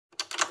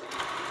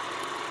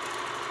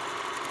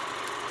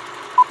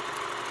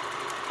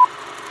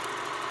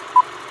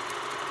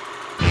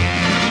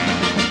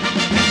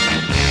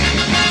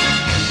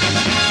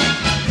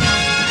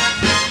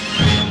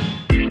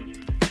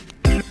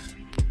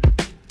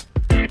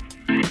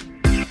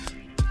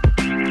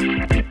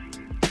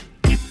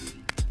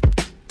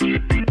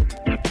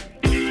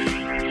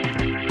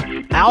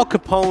Al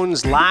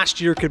Capone's last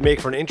year could make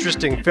for an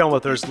interesting film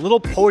if there's little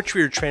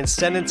poetry or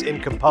transcendence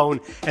in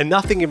Capone and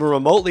nothing even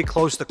remotely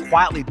close to the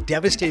quietly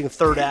devastating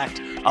third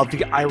act of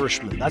The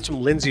Irishman. That's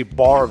from Lindsay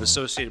Barr of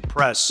Associated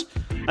Press.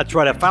 That's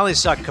right, I finally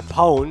saw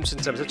Capone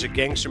since I'm such a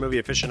gangster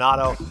movie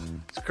aficionado.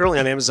 It's currently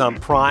on Amazon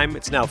Prime.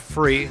 It's now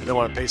free. I don't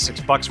want to pay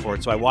 $6 for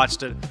it, so I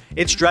watched it.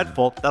 It's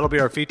dreadful. That'll be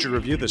our featured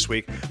review this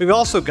week. We've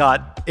also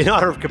got, in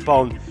honor of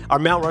Capone, our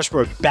Mount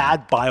Rushmore of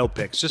bad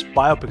biopics. Just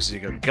biopics. You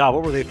go, God,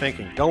 what were they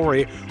thinking? Don't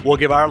worry. We'll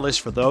give our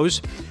list for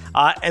those.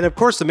 And of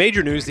course, the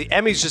major news, the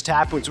Emmys just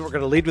happened, so we're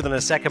going to lead with in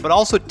a second. But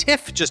also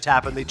TIFF just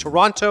happened, the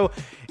Toronto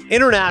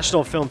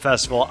International Film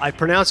Festival. I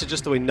pronounce it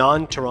just the way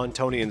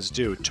non-Torontonians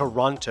do,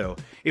 Toronto,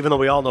 even though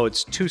we all know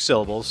it's two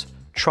syllables,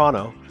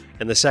 Toronto.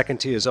 And the second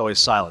T is always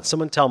silent.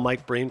 Someone tell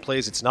Mike Breen,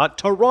 please, it's not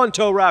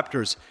Toronto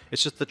Raptors.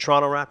 It's just the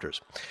Toronto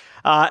Raptors.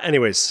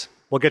 Anyways,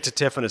 we'll get to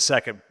TIFF in a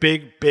second.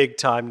 Big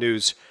time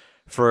news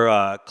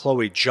for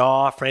Chloe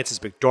Zhao, Frances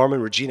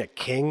McDormand, Regina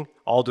King,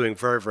 all doing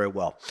very, very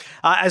well.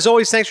 As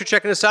always, thanks for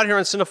checking us out here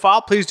on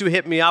Cinephile. Please do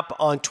hit me up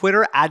on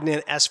Twitter,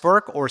 Adnan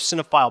Esvark, or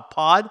Cinephile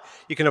Pod.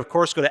 You can, of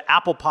course, go to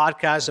Apple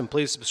Podcasts and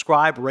please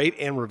subscribe, rate,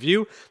 and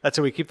review. That's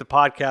how we keep the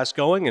podcast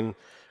going. And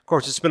of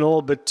course, it's been a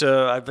little bit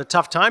of a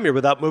tough time here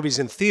without movies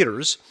in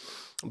theaters,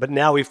 but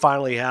now we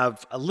finally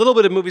have a little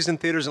bit of movies in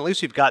theaters. At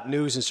least we've got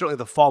news, and certainly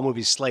the fall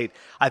movie slate,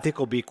 I think,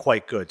 will be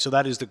quite good. So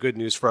that is the good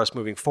news for us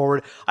moving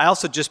forward. I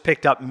also just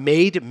picked up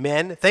Made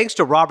Men, thanks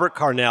to Robert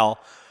Carnell,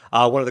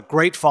 one of the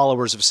great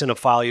followers of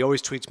Cinephile. He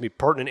always tweets me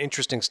pertinent,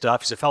 interesting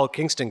stuff. He's a fellow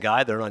Kingston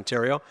guy there in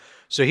Ontario.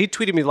 So he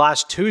tweeted me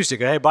last Tuesday,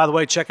 hey, by the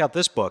way, check out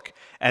this book.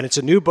 And it's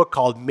a new book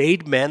called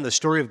Made Men, The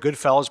Story of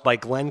Goodfellas by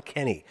Glenn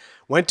Kenny.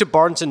 Went to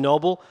Barnes &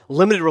 Noble,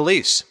 limited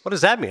release. What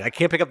does that mean? I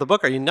can't pick up the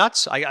book. Are you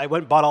nuts? I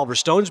went and bought Oliver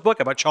Stone's book.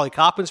 I bought Charlie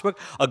Kaufman's book.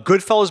 A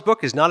Goodfellas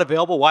book is not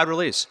available, wide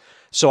release.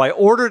 So I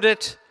ordered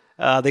it.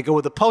 They go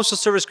with the postal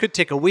service. Could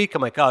take a week.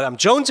 I'm like, oh, I'm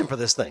jonesing for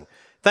this thing.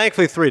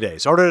 Thankfully, 3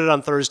 days. Ordered it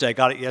on Thursday. I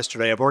got it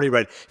yesterday. I've already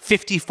read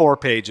 54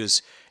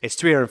 pages. It's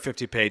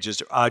 350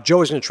 pages.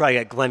 Joe is going to try to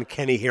get Glenn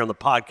Kenny here on the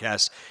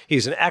podcast.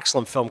 He's an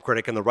excellent film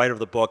critic and the writer of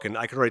the book, and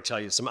I can already tell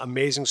you some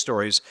amazing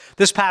stories.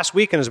 This past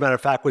weekend, as a matter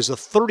of fact, was the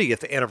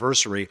 30th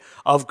anniversary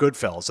of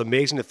Goodfellas.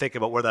 Amazing to think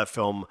about where that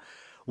film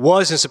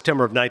was in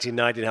September of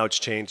 1990 and how it's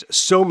changed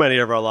so many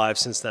of our lives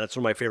since then. It's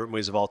one of my favorite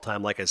movies of all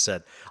time. Like I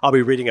said, I'll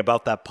be reading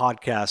about that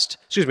podcast.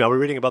 I'll be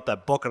reading about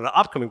that book on an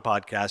upcoming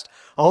podcast.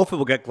 Hopefully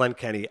we'll get Glenn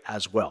Kenny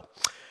as well.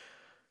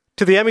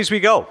 To the Emmys we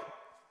go.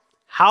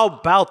 How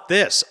about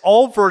this?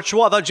 All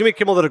virtual. I thought Jimmy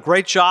Kimmel did a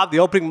great job. The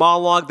opening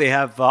monologue, they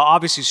have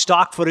obviously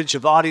stock footage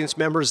of audience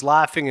members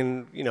laughing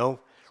and,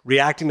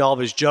 reacting to all of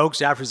his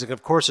jokes. After he's like,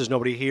 of course, there's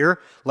nobody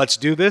here. Let's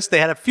do this. They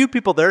had a few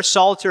people there,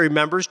 solitary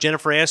members.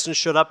 Jennifer Aniston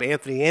showed up,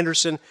 Anthony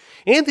Anderson.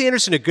 Anthony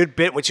Anderson, a good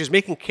bit, which is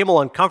making Kimmel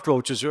uncomfortable,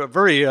 which is a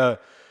very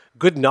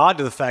good nod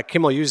to the fact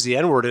Kimmel used the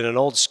N-word in an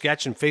old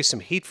sketch and faced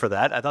some heat for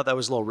that. I thought that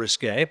was a little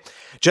risque.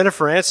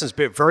 Jennifer Aniston's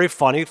bit very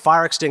funny.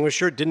 Fire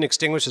extinguisher didn't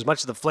extinguish as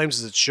much of the flames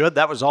as it should.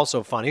 That was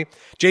also funny.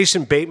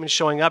 Jason Bateman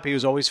showing up. He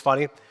was always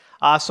funny.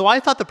 So I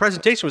thought the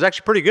presentation was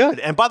actually pretty good.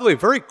 And by the way,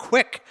 very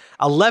quick.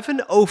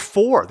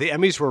 11:04, the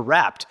Emmys were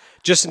wrapped.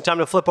 Just in time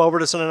to flip over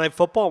to Sunday Night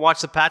Football and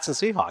watch the Pats and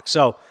Seahawks.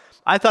 So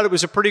I thought it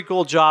was a pretty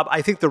cool job.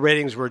 I think the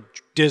ratings were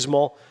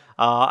dismal.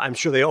 I'm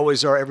sure they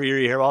always are. Every year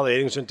you hear, the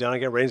ratings went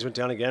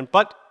down again.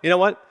 But you know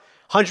what?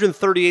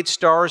 138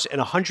 stars in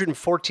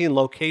 114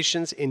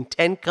 locations in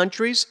 10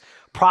 countries.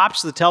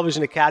 Props to the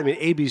Television Academy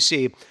and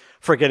ABC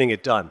for getting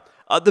it done.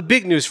 The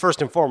big news,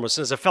 first and foremost,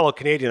 and as a fellow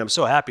Canadian, I'm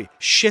so happy.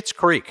 Schitt's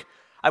Creek.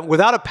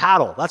 Without a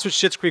paddle, that's what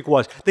Schitt's Creek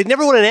was. They'd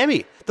never won an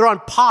Emmy. They're on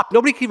Pop.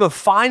 Nobody can even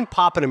find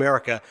Pop in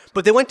America.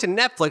 But they went to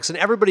Netflix, and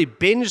everybody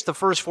binged the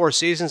first 4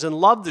 seasons and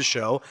loved the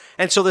show.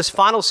 And so this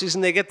final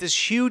season, they get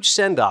this huge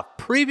send-off.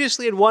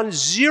 Previously had won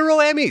 0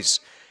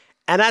 Emmys.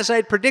 And as I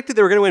had predicted,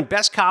 they were going to win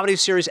Best Comedy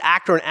Series,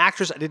 Actor, and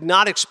Actress. I did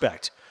not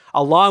expect,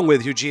 along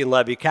with Eugene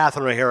Levy,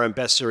 Catherine O'Hara, and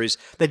Best Series,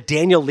 that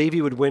Daniel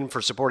Levy would win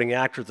for Supporting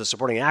Actor, the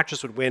Supporting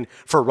Actress would win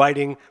for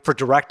Writing, for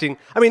Directing.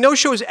 I mean, no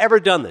show has ever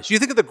done this. You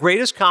think of the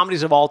greatest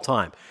comedies of all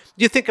time.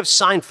 You think of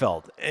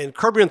Seinfeld and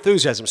Curb Your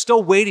Enthusiasm,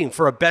 still waiting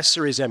for a Best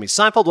Series Emmy.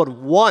 Seinfeld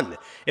won 1,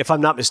 if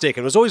I'm not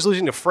mistaken. It was always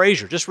losing to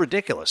Frasier, just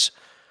ridiculous.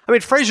 I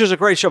mean, Frasier's a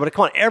great show, but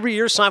come on, every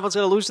year Seinfeld's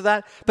going to lose to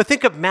that? But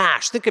think of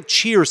MASH, think of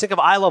Cheers, think of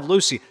I Love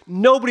Lucy.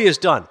 Nobody has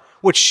done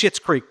what Schitt's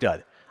Creek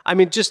did. I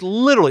mean, just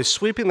literally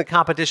sweeping the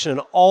competition in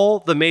all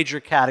the major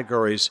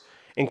categories.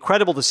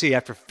 Incredible to see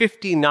after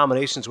 15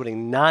 nominations,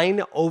 winning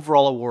 9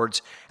 overall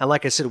awards, and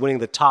like I said, winning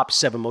the top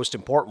 7 most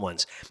important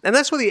ones. And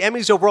that's why the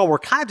Emmys overall were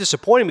kind of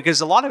disappointing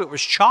because a lot of it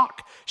was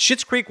chalk.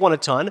 Schitt's Creek won a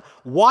ton.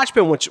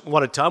 Watchmen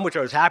won a ton, which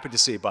I was happy to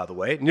see, by the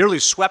way. Nearly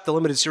swept the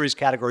limited series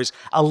categories,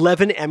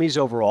 11 Emmys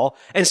overall.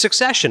 And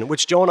Succession,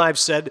 which Joe and I have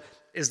said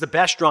is the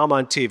best drama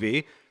on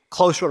TV.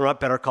 Close runner-up,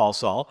 Better Call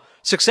Saul.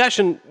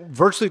 Succession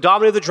virtually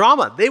dominated the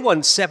drama. They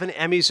won 7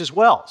 Emmys as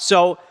well.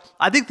 So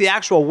I think the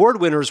actual award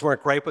winners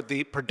weren't great, but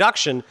the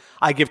production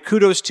I give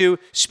kudos to.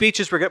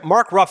 Speeches were good.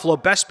 Mark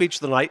Ruffalo, best speech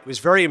of the night, was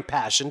very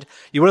impassioned.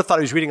 You would have thought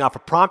he was reading off a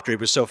prompter. He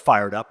was so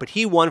fired up. But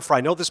he won for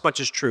I Know This Much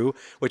Is True,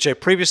 which I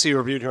previously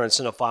reviewed here on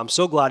Cinephile. I'm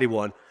so glad he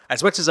won.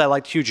 As much as I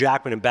liked Hugh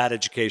Jackman in Bad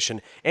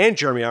Education and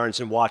Jeremy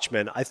Irons in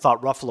Watchmen, I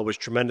thought Ruffalo was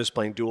tremendous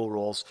playing dual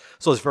roles.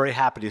 So I was very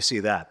happy to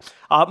see that.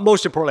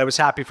 Most importantly, I was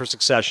happy for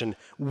Succession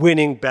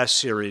winning Best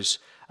Series.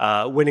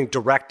 Winning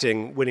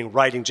directing, winning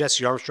writing.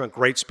 Jesse Armstrong,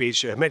 great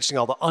speech, mentioning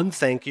all the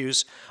unthank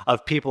yous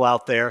of people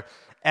out there.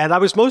 And I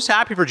was most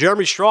happy for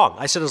Jeremy Strong.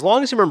 I said, as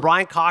long as him and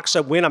Brian Cox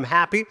win, I'm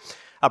happy.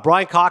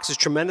 Brian Cox is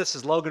tremendous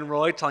as Logan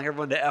Roy, telling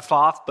everyone to F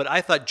off. But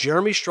I thought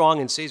Jeremy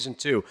Strong in season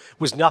 2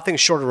 was nothing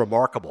short of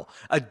remarkable.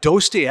 A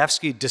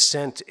Dostoevsky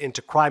descent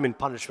into crime and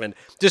punishment.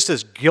 Just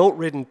this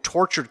guilt-ridden,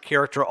 tortured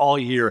character all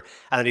year.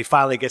 And then he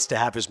finally gets to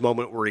have his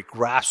moment where he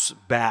grasps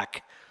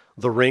back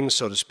the ring,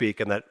 so to speak,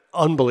 and that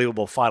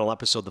unbelievable final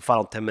episode, the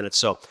final 10 minutes.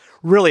 So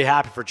really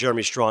happy for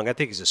Jeremy Strong. I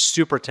think he's a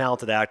super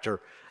talented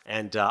actor,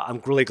 and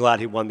I'm really glad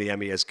he won the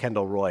Emmy as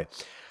Kendall Roy.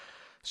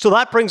 So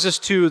that brings us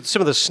to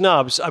some of the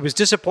snubs. I was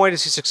disappointed to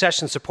see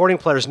Succession supporting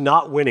players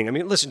not winning. I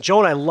mean, listen, Joe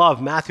and I love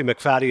Matthew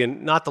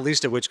Macfadyen, not the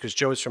least of which because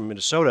Joe is from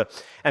Minnesota.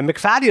 And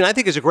Macfadyen, I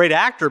think, is a great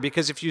actor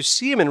because if you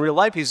see him in real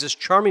life, he's this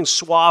charming,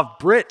 suave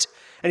Brit.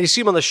 And you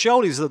see him on the show,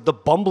 and he's the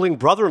bumbling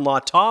brother-in-law,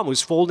 Tom,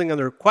 who's folding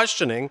under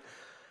questioning.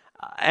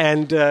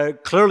 And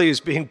clearly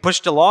is being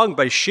pushed along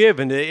by Shiv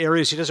into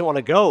areas he doesn't want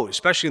to go,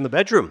 especially in the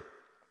bedroom.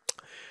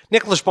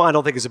 Nicholas Bond, I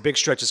don't think, is a big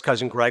stretch as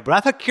Cousin Greg, but I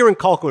thought Kieran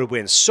Culkin would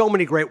win. So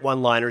many great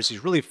one-liners.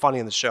 He's really funny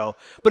in the show.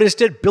 But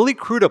instead, Billy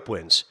Crudup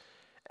wins.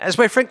 As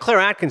my friend Claire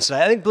Atkins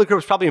said, I think Billy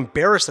Crudup's probably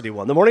embarrassed that he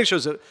won. The morning show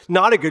is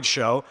not a good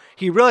show.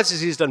 He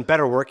realizes he's done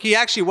better work. He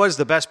actually was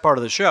the best part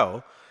of the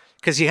show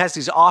because he has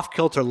these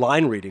off-kilter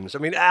line readings. I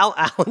mean,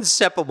 Alan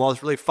Sepinwall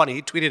is really funny.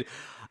 He tweeted,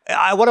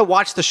 I want to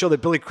watch the show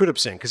that Billy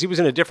Crudup's in because he was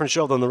in a different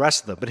show than the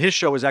rest of them, but his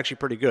show was actually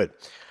pretty good.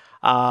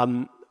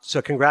 So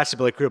congrats to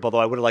Billy Crudup, although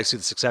I would have liked to see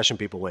the Succession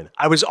people win.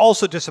 I was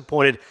also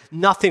disappointed.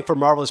 Nothing for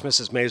Marvelous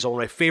Mrs. Maisel,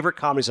 one of my favorite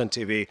comedies on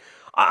TV.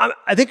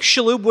 I think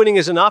Shalhoub winning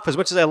is enough. As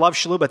much as I love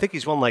Shalhoub, I think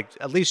he's won like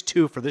at least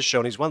 2 for this show,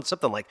 and he's won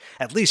something like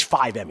at least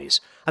 5 Emmys.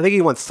 I think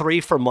he won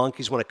 3 for Monk.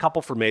 He's won a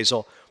couple for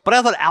Maisel. But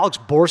I thought Alex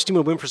Borstein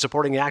would win for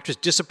supporting actress.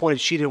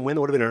 Disappointed she didn't win.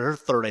 That would have been her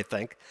 3rd, I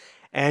think.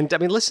 And, I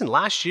mean, listen,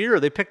 last year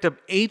they picked up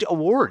 8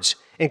 awards,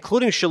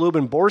 including Shalhoub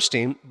and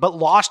Borstein, but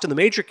lost in the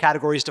major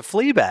categories to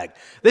Fleabag.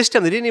 This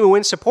time they didn't even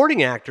win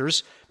supporting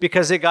actors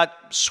because they got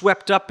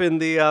swept up in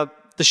the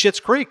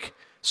Schitt's Creek.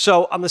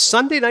 So on the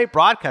Sunday night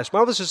broadcast,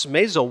 Marvelous Mrs.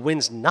 Maisel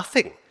wins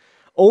nothing.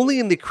 Only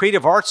in the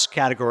creative arts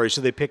categories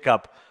do they pick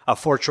up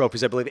 4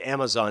 trophies. I believe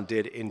Amazon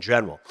did in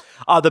general.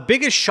 The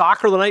biggest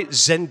shocker of the night,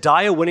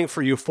 Zendaya winning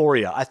for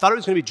Euphoria. I thought it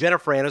was going to be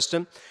Jennifer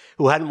Aniston,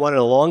 who hadn't won in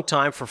a long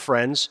time for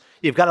Friends.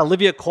 You've got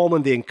Olivia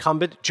Colman, the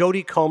incumbent,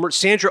 Jodie Comer,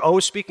 Sandra Oh,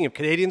 speaking of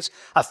Canadians,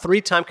 a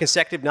 3-time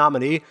consecutive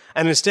nominee,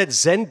 and instead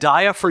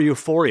Zendaya for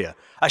Euphoria,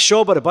 a show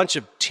about a bunch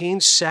of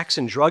teen sex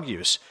and drug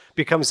use,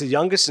 becomes the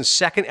youngest and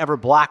second ever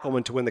black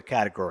woman to win the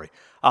category.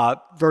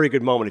 Very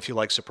good moment if you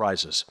like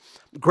surprises.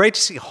 Great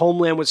to see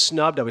Homeland was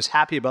snubbed. I was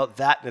happy about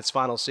that in its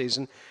final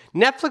season.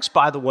 Netflix,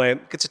 by the way,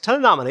 gets a ton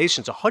of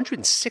nominations,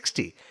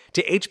 160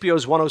 to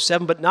HBO's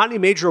 107, but not any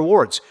major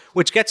awards,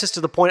 which gets us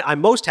to the point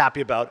I'm most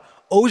happy about.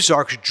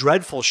 Ozark's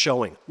dreadful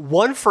showing,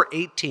 1 for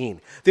 18.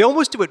 They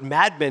almost did what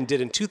Mad Men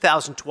did in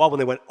 2012 when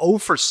they went 0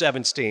 for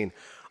 17.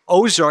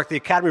 Ozark, the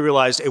Academy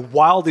realized, a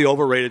wildly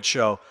overrated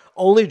show.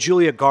 Only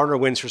Julia Garner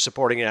wins for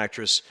supporting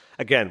actress.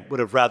 Again, would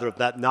have rather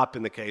that not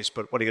been the case,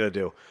 but what are you going to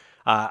do?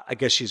 I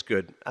guess she's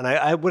good. And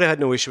I would have had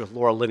no issue with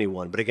Laura Linney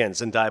won, but again,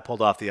 Zendaya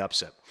pulled off the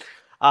upset.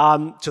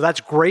 So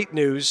that's great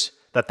news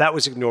that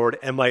was ignored.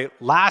 And my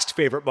last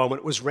favorite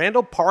moment was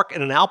Randall Park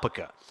in an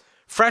alpaca.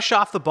 Fresh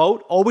off the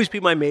boat, always be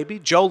my maybe.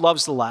 Joe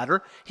loves the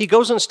latter. He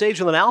goes on stage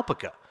with an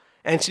alpaca.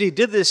 And so he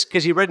did this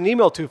because he read an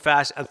email too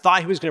fast and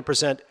thought he was going to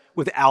present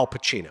with Al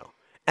Pacino.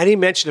 Any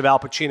mention of Al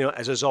Pacino,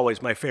 as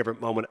always, my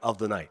favorite moment of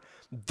the night.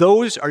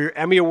 Those are your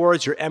Emmy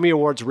Awards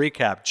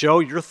recap. Joe,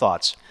 your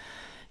thoughts?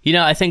 You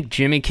know, I think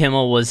Jimmy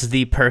Kimmel was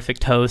the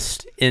perfect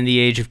host in the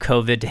age of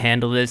COVID to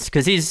handle this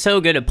because he's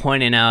so good at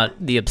pointing out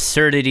the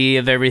absurdity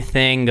of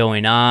everything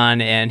going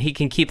on, and he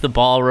can keep the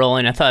ball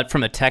rolling. I thought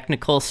from a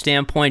technical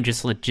standpoint,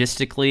 just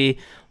logistically,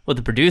 what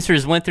the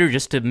producers went through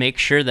just to make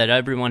sure that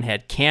everyone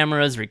had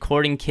cameras,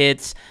 recording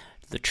kits,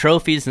 the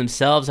trophies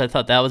themselves, I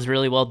thought that was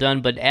really well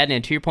done. But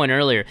Adnan, to your point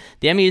earlier,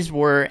 the Emmys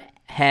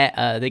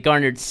they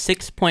garnered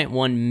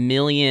 6.1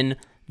 million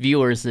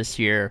viewers this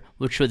year,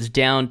 which was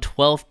down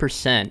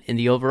 12% in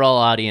the overall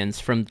audience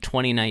from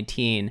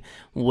 2019,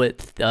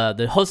 with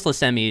the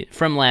Hostless Emmy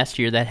from last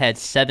year that had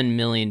 7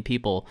 million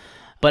people.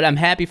 But I'm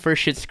happy for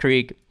Schitt's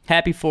Creek,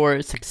 happy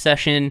for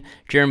Succession,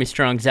 Jeremy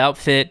Strong's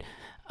outfit,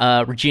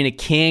 Regina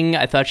King,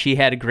 I thought she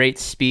had a great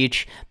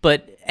speech.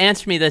 But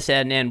answer me this,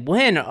 Adnan,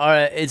 when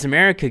is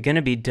America going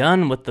to be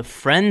done with the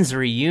Friends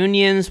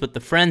reunions, with the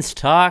Friends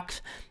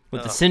talks,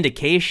 with the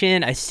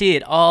syndication? I see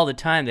it all the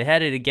time. They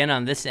had it again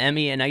on this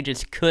Emmy, and I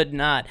just could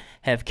not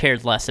have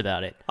cared less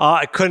about it.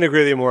 I couldn't agree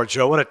with you more,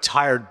 Joe. What a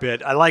tired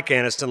bit. I like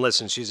Aniston.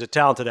 Listen, she's a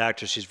talented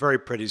actress. She's very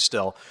pretty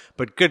still.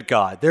 But good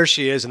God, there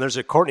she is, and there's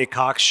a Courtney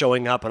Cox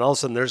showing up, and all of a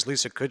sudden there's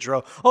Lisa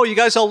Kudrow. Oh, you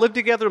guys all live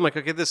together? I'm like,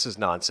 okay, this is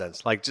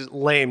nonsense. Like, just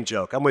lame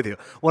joke. I'm with you.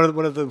 One of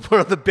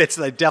the bits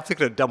that I definitely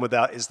could have done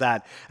without is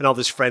that and all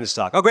this Friends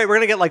talk. Oh, great, we're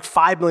going to get like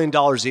 $5 million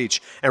each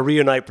and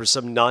reunite for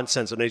some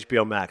nonsense on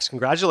HBO Max.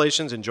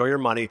 Congratulations. Enjoy your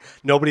money.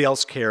 Nobody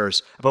else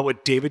cares about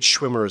what David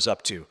Schwimmer is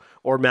up to.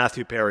 Or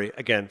Matthew Perry,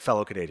 again,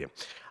 fellow Canadian.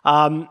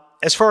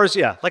 As far as,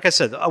 like I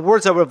said,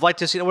 awards I would have liked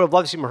to see, I would have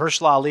loved to see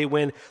Mahershala Ali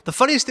win. The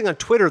funniest thing on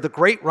Twitter, the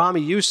great Rami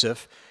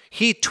Youssef,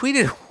 he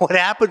tweeted what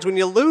happens when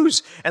you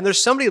lose. And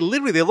there's somebody,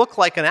 literally, they look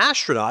like an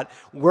astronaut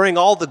wearing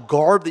all the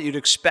garb that you'd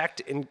expect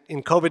in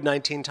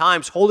COVID-19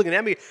 times, holding an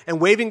Emmy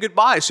and waving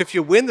goodbye. So if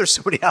you win, there's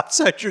somebody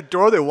outside your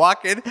door. They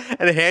walk in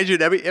and hand you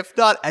an Emmy. If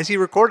not, as he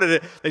recorded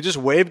it, they just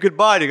wave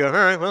goodbye. To go, all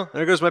right, well,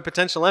 there goes my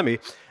potential Emmy.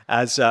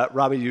 As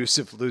Rami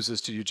Youssef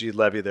loses to Eugene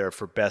Levy there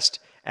for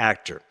Best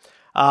Actor.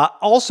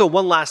 Also,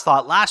 one last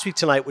thought. Last Week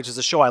Tonight, which is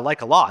a show I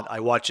like a lot. I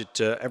watch it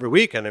every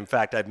week. And in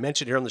fact, I've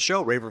mentioned here on the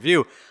show, Rave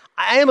Review,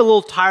 I am a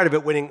little tired of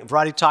it winning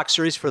Variety Talk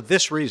Series for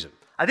this reason.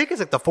 I think it's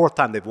like the fourth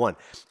time they've won.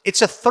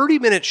 It's a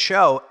 30-minute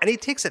show, and he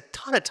takes a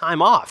ton of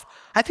time off.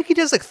 I think he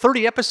does like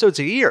 30 episodes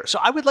a year. So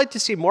I would like to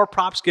see more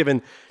props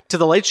given to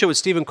The Late Show with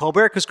Stephen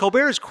Colbert, because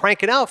Colbert is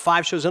cranking out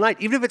 5 shows a night.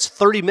 Even if it's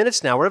 30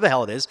 minutes now, whatever the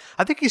hell it is,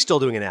 I think he's still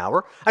doing an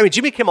hour. I mean,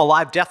 Jimmy Kimmel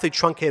Live definitely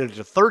truncated it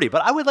to 30,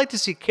 but I would like to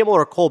see Kimmel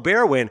or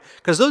Colbert win,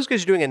 because those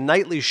guys are doing a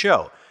nightly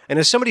show. And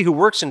as somebody who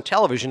works in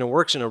television and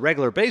works on a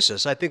regular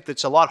basis, I think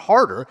that's a lot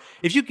harder.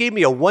 If you gave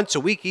me a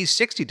once-a-week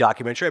E60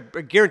 documentary,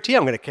 I guarantee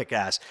I'm going to kick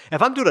ass.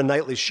 If I'm doing a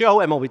nightly show,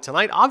 MLB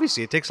Tonight,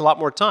 obviously it takes a lot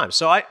more time.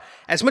 So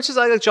as much as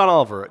I like John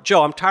Oliver,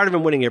 Joe, I'm tired of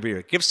him winning every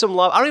year. Give some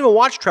love. I don't even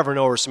watch Trevor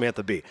Noah or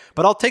Samantha Bee,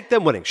 but I'll take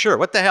them winning. Sure,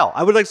 what the hell?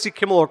 I would like to see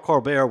Kimmel or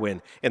Colbert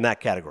win in that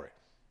category.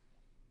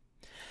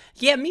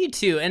 Yeah, me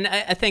too. And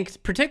I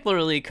think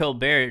particularly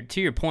Colbert,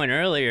 to your point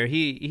earlier,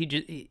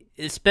 he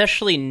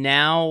especially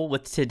now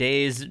with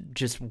today's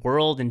just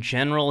world in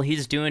general,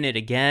 he's doing it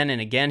again and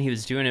again. He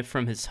was doing it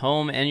from his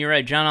home. And you're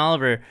right, John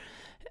Oliver,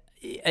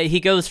 he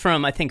goes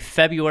from, I think,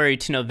 February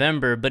to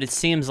November, but it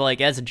seems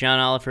like as a John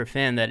Oliver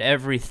fan that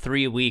every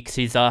 3 weeks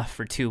he's off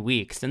for 2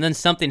 weeks. And then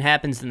something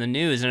happens in the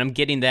news, and I'm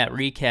getting that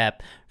recap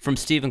from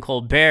Stephen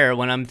Colbert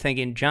when I'm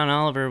thinking John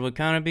Oliver would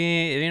kind of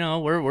be,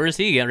 where's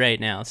he at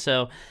right now?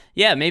 So,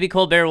 yeah, maybe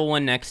Colbert will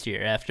win next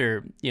year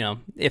after,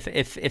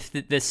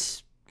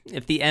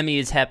 if the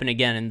Emmys happen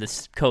again in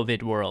this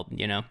COVID world,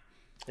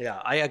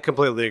 Yeah, I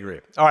completely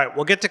agree. All right,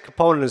 we'll get to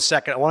Capone in a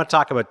second. I want to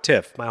talk about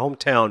TIFF, my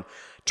hometown,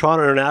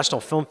 Toronto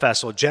International Film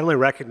Festival, generally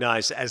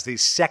recognized as the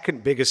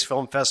second biggest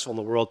film festival in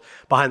the world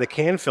behind the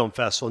Cannes Film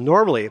Festival.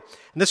 Normally,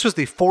 and this was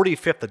the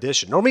 45th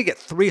edition, normally you get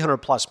 300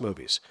 plus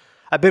movies.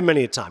 I've been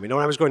many a time. When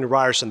I was going to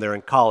Ryerson there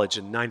in college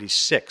in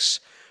 96,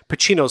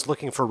 Pacino's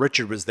Looking for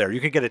Richard was there. You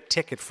could get a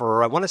ticket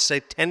for, I want to say,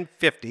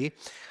 $10.50,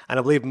 and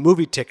I believe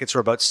movie tickets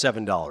were about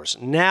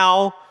 $7.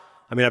 Now,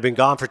 I've been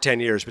gone for 10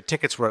 years, but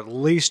tickets were at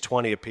least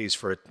 $20 a piece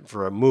for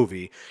a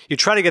movie. You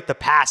try to get the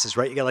passes,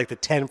 right? You get like the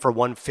 10 for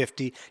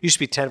 $150. Used to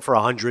be 10 for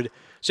 $100.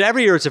 So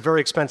every year it's a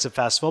very expensive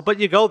festival, but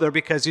you go there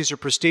because these are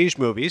prestige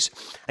movies,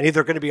 and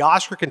either going to be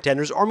Oscar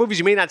contenders or movies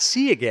you may not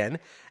see again,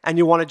 and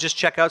you want to just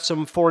check out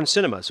some foreign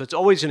cinema. So it's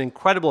always an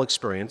incredible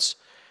experience.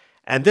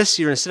 And this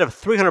year, instead of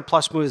 300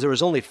 plus movies, there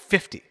was only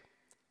 50.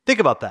 Think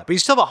about that. But you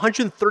still have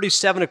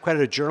 137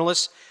 accredited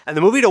journalists, and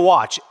the movie to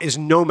watch is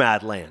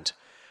Nomadland.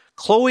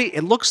 Chloe,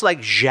 it looks like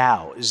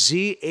Zhao,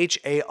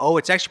 Z-H-A-O.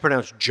 It's actually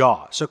pronounced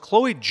Jaw. So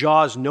Chloe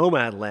Zhao's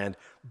Nomadland,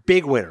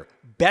 big winner.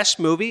 Best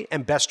movie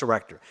and best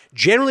director.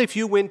 Generally, if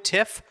you win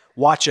TIFF,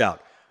 watch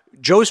out.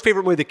 Joe's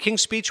favorite movie, The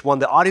King's Speech, won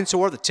the Audience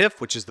Award, the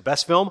TIFF, which is the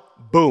best film.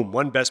 Boom,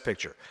 won Best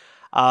Picture.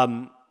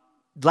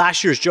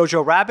 Last year's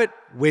Jojo Rabbit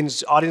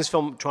wins Audience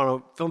Film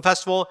Toronto Film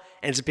Festival,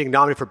 ends up being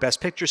nominated for Best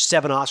Picture,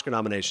 7 Oscar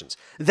nominations.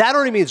 That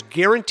already means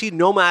guaranteed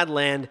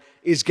Nomadland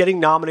is getting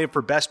nominated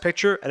for Best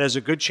Picture and has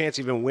a good chance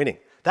of even winning.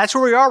 That's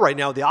where we are right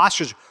now. The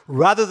Oscars,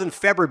 rather than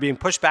February being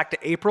pushed back to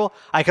April,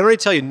 I can already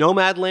tell you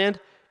Nomadland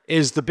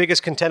is the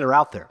biggest contender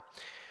out there.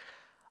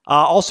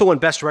 Also won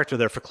Best Director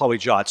there for Chloe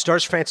Zhao. It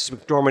stars Frances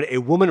McDormand, a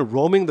woman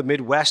roaming the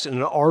Midwest in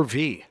an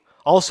RV.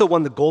 Also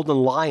won the Golden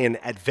Lion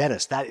at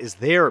Venice. That is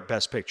their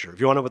Best Picture.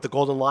 If you want to know what the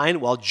Golden Lion,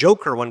 well,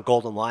 Joker won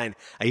Golden Lion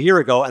a year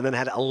ago and then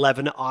had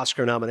 11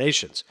 Oscar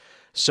nominations.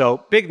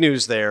 So big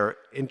news there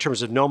in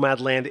terms of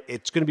Nomadland.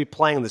 It's going to be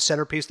playing in the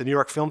centerpiece, the New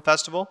York Film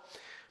Festival.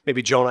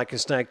 Maybe Joe and I can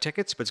snag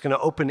tickets, but it's going to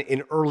open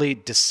in early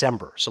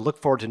December. So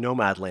look forward to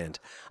Nomadland.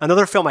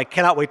 Another film I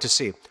cannot wait to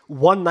see,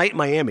 One Night in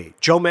Miami.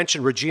 Joe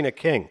mentioned Regina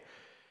King.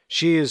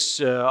 She is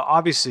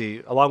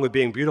obviously, along with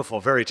being beautiful,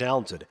 very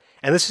talented.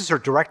 And this is her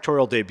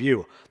directorial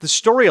debut. The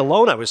story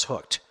alone, I was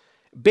hooked.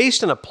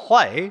 Based on a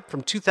play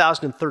from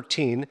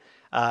 2013,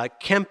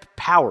 Kemp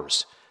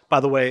Powers. By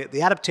the way,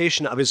 the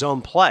adaptation of his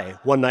own play,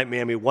 One Night in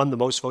Miami, won the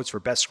most votes for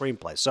Best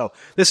Screenplay. So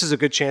this is a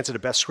good chance at a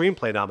Best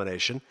Screenplay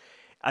nomination.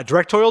 A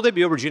directorial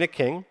debut, Regina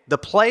King. The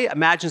play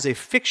imagines a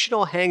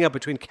fictional hang-up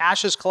between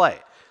Cassius Clay,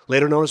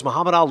 later known as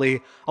Muhammad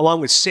Ali,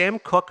 along with Sam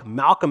Cooke,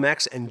 Malcolm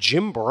X, and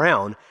Jim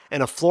Brown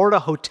in a Florida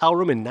hotel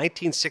room in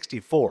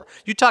 1964.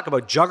 You talk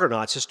about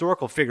juggernauts,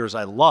 historical figures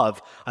I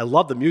love. I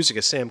love the music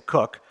of Sam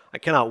Cooke. I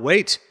cannot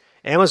wait.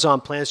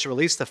 Amazon plans to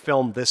release the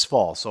film this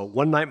fall. So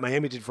One Night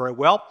Miami did very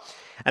well.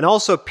 And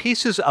also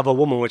Pieces of a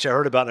Woman, which I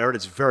heard about, and I heard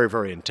it's very,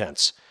 very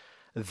intense.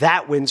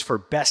 That wins for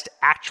Best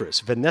Actress.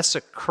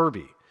 Vanessa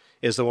Kirby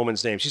is the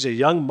woman's name. She's a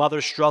young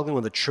mother struggling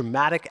with a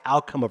traumatic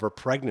outcome of her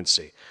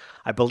pregnancy.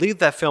 I believe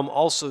that film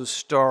also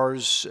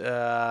stars,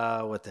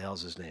 what the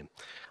hell's his name?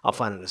 I'll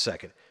find it in a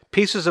second.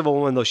 Pieces of a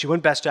Woman, though, she won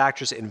Best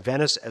Actress in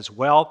Venice as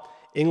well.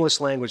 English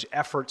language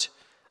effort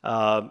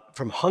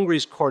from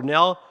Hungary's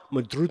Cornel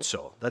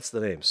Mundruczó. That's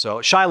the name. So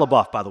Shia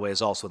LaBeouf, by the way,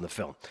 is also in the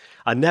film.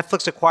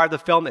 Netflix acquired the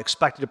film,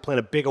 expected to plan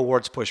a big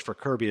awards push for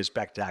Kirby as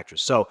Best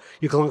Actress. So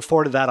you can look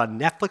forward to that on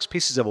Netflix,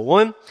 Pieces of a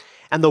Woman.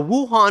 And the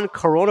Wuhan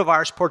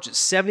coronavirus portrait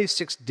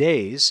 76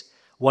 Days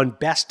won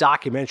Best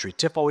Documentary.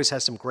 TIFF always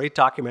has some great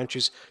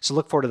documentaries, so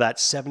look forward to that,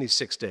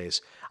 76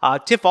 Days.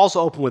 TIFF also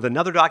opened with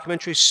another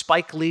documentary,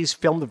 Spike Lee's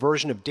filmed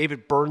version of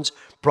David Byrne's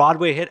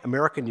Broadway hit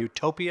American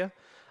Utopia.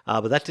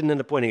 But that didn't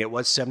end up winning. It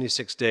was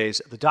 76 Days.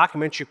 The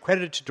documentary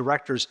credited to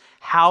directors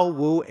Hao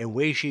Wu and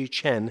Wei-Ji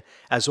Chen,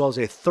 as well as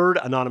a third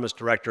anonymous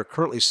director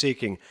currently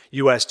seeking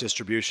U.S.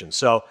 distribution.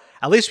 So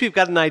at least we've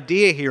got an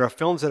idea here of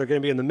films that are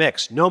going to be in the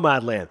mix.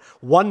 Nomadland,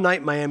 One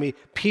Night Miami,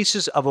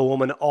 Pieces of a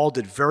Woman, all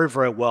did very,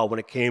 very well when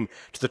it came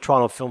to the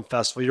Toronto Film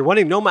Festival. You're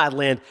wondering,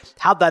 Nomadland,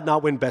 how'd that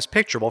not win Best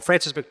Picture? Well,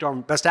 Frances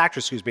McDormand, Best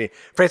Actress,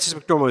 Frances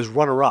McDormand was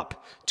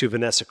runner-up to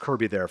Vanessa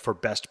Kirby there for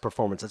Best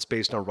Performance. That's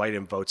based on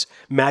write-in votes.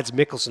 Mads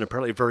Mikkelsen,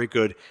 apparently very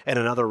good in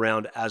another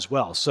round as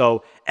well.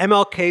 So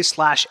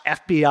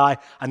MLK/FBI,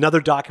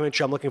 another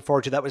documentary I'm looking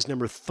forward to. That was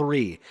number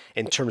 3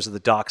 in terms of the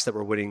docs that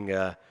were winning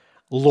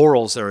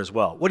laurels there as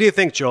well. What do you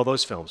think, Joe,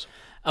 those films?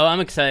 Oh, I'm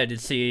excited to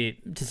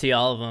see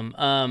all of them.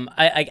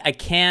 I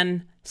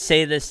can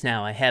say this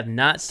now. I have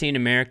not seen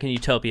American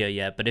Utopia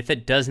yet, but if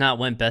it does not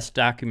win Best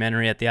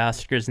Documentary at the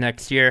Oscars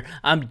next year,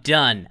 I'm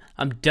done.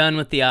 I'm done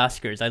with the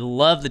Oscars. I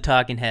love the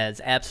Talking Heads.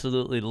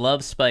 Absolutely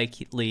love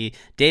Spike Lee.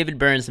 David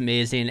Byrne's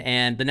amazing.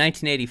 And the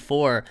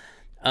 1984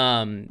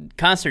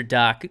 concert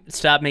doc,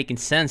 Stop Making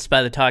Sense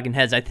by the Talking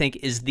Heads, I think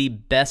is the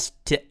best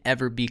to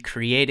ever be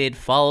created,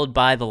 followed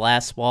by The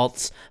Last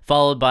Waltz,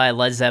 followed by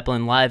Led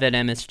Zeppelin Live at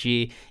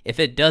MSG. If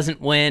it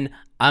doesn't win,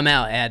 I'm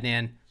out,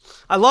 Adnan.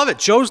 I love it.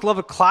 Joe's love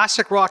a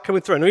classic rock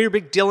coming through. I know you're a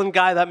big Dylan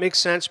guy. That makes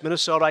sense.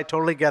 Minnesota, I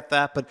totally get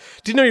that. But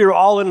do you know you're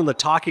all in on the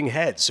Talking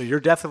Heads? So you're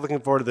definitely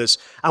looking forward to this.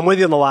 I'm with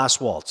you on The Last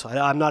Waltz.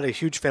 I'm not a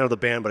huge fan of the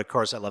band, but of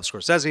course I love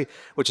Scorsese,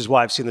 which is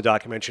why I've seen the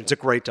documentary. It's a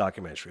great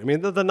documentary. I mean,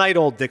 the night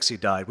old Dixie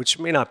died, which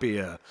may not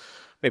be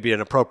maybe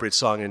an appropriate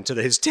song in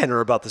today's tenor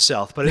about the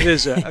South, but it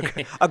is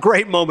a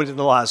great moment in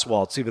The Last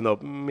Waltz, even though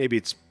maybe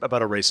it's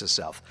about a racist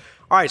South.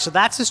 All right, so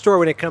that's the story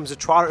when it comes to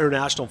Toronto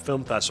International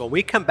Film Festival. When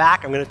we come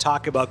back, I'm going to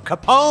talk about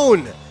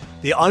Capone,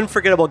 the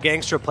unforgettable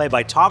gangster played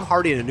by Tom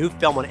Hardy in a new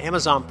film on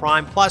Amazon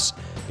Prime. Plus,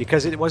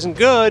 because it wasn't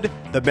good,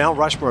 the Mount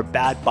Rushmore of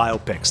bad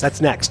biopics. That's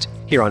next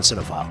here on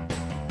Cinephile.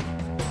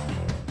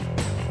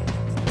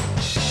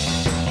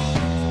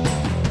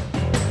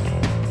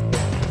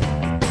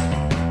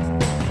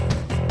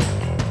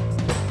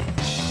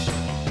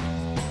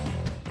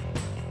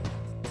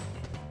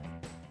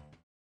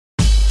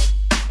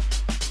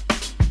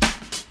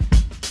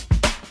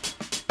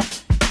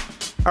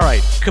 All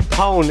right,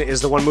 Capone is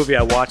the one movie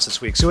I watched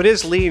this week. So it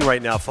is lean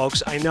right now,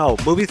 folks. I know.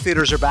 Movie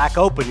theaters are back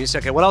open. You say,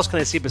 okay, what else can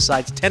I see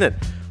besides Tenet?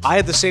 I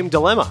had the same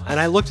dilemma. And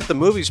I looked at the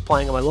movies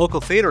playing in my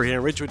local theater here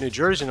in Ridgewood, New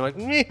Jersey, and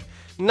I'm like,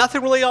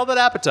 nothing really all that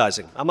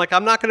appetizing. I'm like,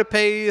 I'm not going to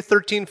pay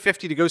 $13.50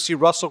 to go see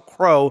Russell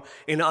Crowe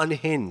in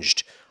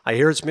Unhinged. I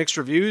hear it's mixed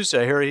reviews.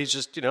 I hear he's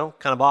just, kind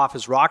of off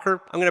his rocker.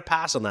 I'm going to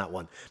pass on that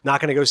one. Not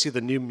going to go see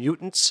The New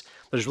Mutants.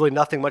 There's really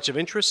nothing much of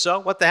interest. So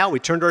what the hell? We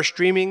turned our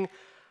streaming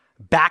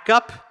back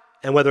up.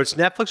 And whether it's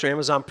Netflix or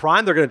Amazon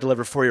Prime, they're going to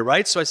deliver for you,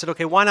 right? So I said,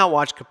 okay, why not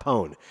watch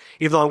Capone?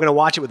 Even though I'm going to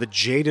watch it with a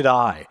jaded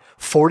eye.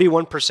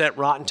 41%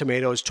 Rotten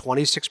Tomatoes,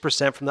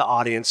 26% from the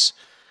audience.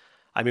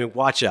 I mean,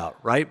 watch out,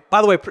 right?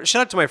 By the way,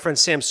 shout out to my friend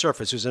Sam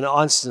Surface, who's an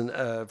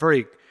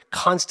very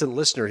constant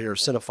listener here of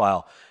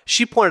Cinephile.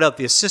 She pointed out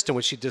the assistant,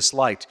 which she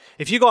disliked.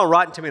 If you go on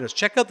Rotten Tomatoes,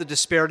 check out the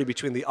disparity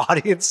between the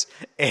audience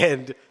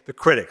and the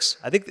critics.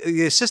 I think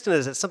the assistant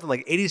is at something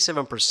like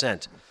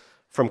 87%.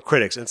 From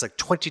critics, and it's like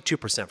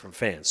 22% from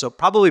fans. So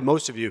probably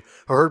most of you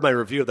who heard my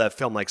review of that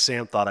film like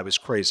Sam thought I was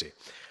crazy.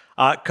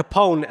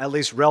 Capone, at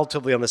least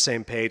relatively on the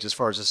same page as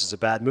far as this is a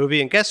bad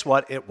movie, and guess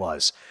what? It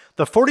was.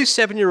 The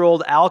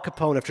 47-year-old Al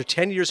Capone, after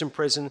 10 years in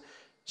prison,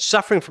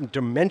 suffering from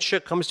dementia,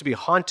 comes to be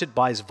haunted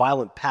by his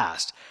violent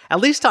past. At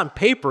least on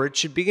paper, it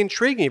should be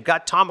intriguing. You've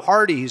got Tom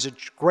Hardy. He's a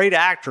great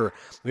actor.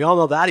 We all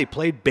know that. He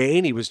played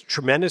Bane. He was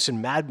tremendous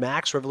in Mad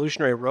Max,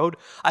 Revolutionary Road.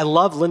 I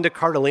love Linda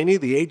Cardellini,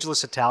 the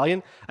ageless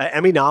Italian.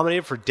 Emmy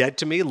nominated for Dead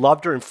to Me.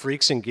 Loved her in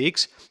Freaks and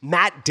Geeks.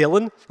 Matt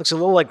Dillon looks a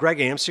little like Greg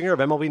Amsinger of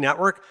MLB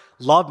Network.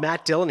 Love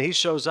Matt Dillon. He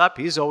shows up.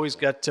 He's always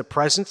got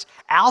presence.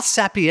 Al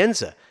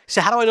Sapienza. He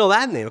said, how do I know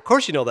that name? Of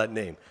course you know that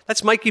name.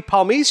 That's Mikey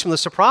Palmise from The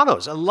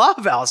Sopranos. I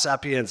love Al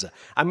Sapienza.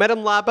 I met him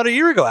about a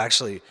year ago,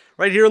 actually,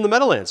 right here in the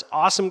Meadowlands.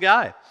 Awesome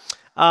guy.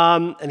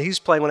 And he's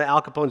playing one of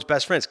Al Capone's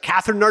best friends,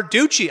 Catherine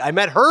Narducci. I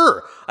met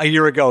her a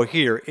year ago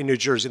here in New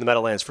Jersey, in the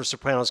Meadowlands, for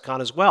Sopranos Con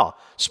as well.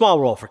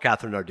 Small role for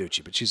Catherine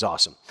Narducci, but she's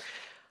awesome.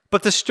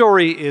 But the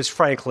story is,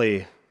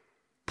 frankly,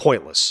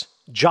 pointless.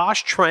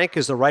 Josh Trank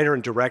is the writer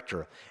and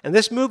director, and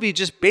this movie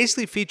just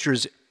basically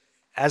features,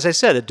 as I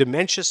said, a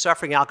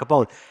dementia-suffering Al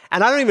Capone.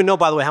 And I don't even know,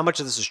 by the way, how much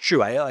of this is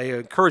true. I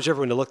encourage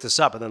everyone to look this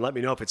up and then let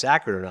me know if it's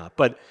accurate or not.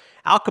 But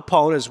Al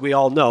Capone, as we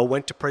all know,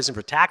 went to prison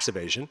for tax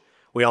evasion.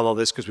 We all know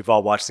this because we've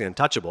all watched The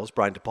Untouchables,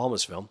 Brian De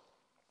Palma's film.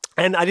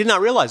 And I did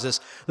not realize this.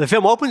 The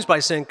film opens by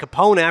saying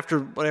Capone, after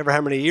whatever,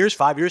 how many years,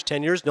 5 years,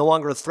 10 years, no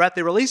longer a threat,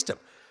 they released him.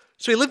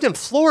 So he lived in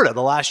Florida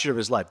the last year of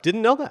his life.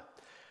 Didn't know that.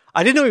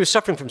 I didn't know he was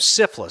suffering from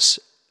syphilis.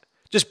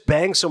 Just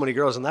banged so many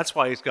girls, and that's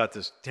why he's got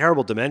this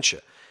terrible dementia.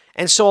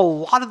 And so a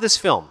lot of this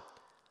film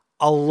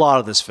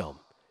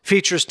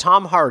features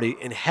Tom Hardy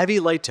in heavy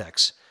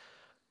latex,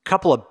 a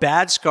couple of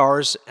bad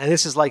scars, and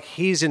this is like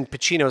he's in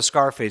Pacino's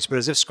Scarface, but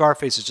as if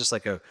Scarface is just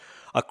like a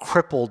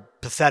crippled,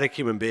 pathetic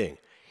human being.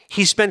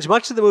 He spends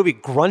much of the movie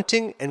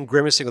grunting and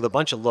grimacing with a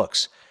bunch of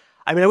looks.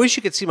 I mean, I wish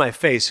you could see my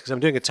face, because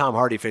I'm doing a Tom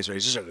Hardy face right.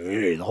 He's just like,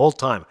 the whole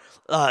time.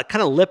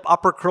 Kind of lip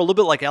upper curl, a little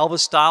bit like Elvis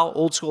style,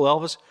 old school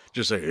Elvis.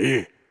 Just like,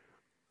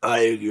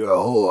 you're a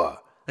whore.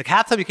 Like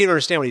half the time you can't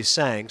understand what he's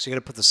saying, so you got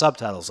to put the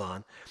subtitles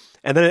on.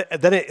 And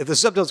then the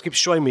subtitles keep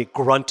showing me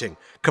grunting.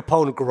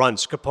 Capone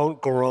grunts,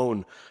 Capone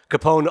groan,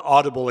 Capone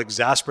audible,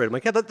 exasperated. I'm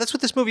like, yeah, that's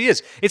what this movie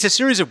is. It's a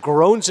series of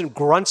groans and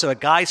grunts of a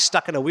guy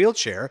stuck in a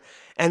wheelchair,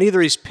 and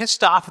either he's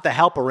pissed off at the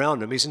help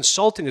around him, he's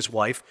insulting his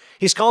wife,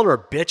 he's calling her a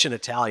bitch in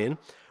Italian,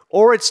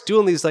 or it's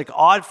doing these like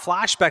odd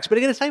flashbacks. But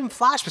again, it's not even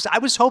flashbacks. I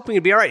was hoping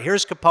it'd be, all right,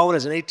 here's Capone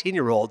as an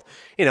 18-year-old,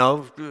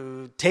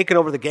 taking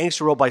over the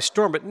gangster world by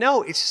storm. But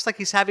no, it's just like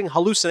he's having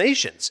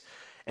hallucinations.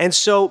 And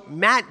so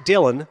Matt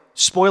Dillon,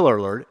 spoiler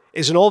alert,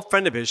 is an old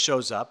friend of his,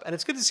 shows up. And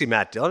it's good to see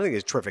Matt Dillon. I think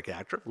he's a terrific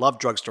actor. Love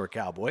Drugstore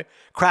Cowboy.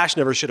 Crash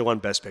never should have won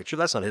Best Picture.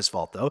 That's not his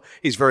fault, though.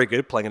 He's very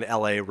good playing an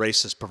L.A.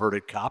 racist,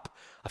 perverted cop,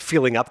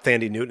 feeling up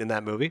Thandie Newton in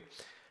that movie.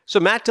 So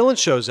Matt Dillon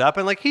shows up,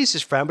 and like he's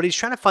his friend, but he's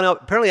trying to find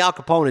out. Apparently, Al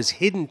Capone has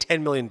hidden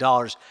 $10 million,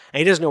 and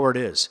he doesn't know where it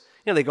is.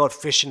 They go out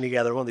fishing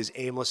together, one of these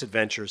aimless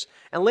adventures.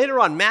 And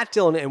later on, Matt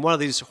Dillon, in one of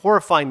these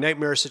horrifying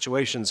nightmare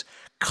situations,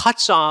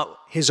 cuts off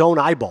his own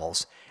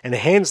eyeballs and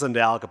hands them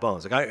to Al Capone.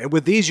 It's like,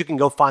 with these, you can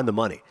go find the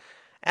money.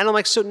 And I'm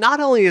like, so not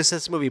only is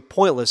this movie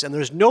pointless, and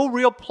there's no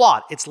real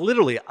plot, it's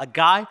literally a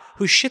guy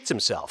who shits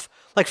himself.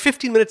 Like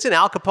 15 minutes in,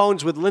 Al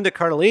Capone's with Linda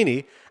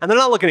Cardellini, and they're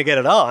not looking to get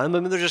it on. I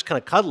mean, they're just kind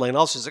of cuddling. And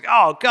also, he's like,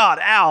 oh, God,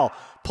 Al.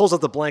 Pulls out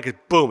the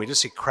blanket, boom. You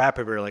just see crap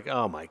everywhere. Like,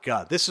 oh, my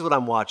God, this is what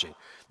I'm watching.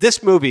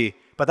 This movie,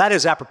 but that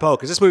is apropos,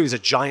 because this movie is a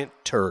giant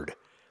turd.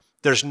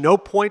 There's no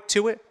point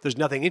to it. There's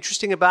nothing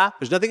interesting about it.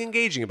 There's nothing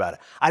engaging about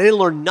it. I didn't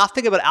learn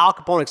nothing about Al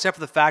Capone except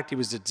for the fact he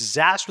was a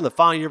disaster in the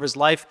final year of his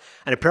life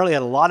and apparently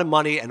had a lot of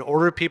money and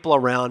ordered people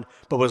around,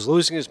 but was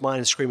losing his mind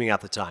and screaming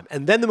at the time.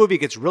 And then the movie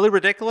gets really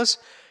ridiculous,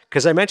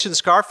 because I mentioned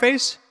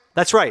Scarface.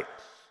 That's right.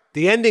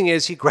 The ending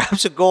is he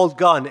grabs a gold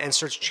gun and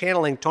starts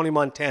channeling Tony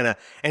Montana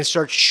and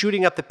starts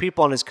shooting up the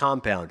people on his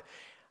compound.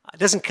 It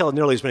doesn't kill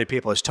nearly as many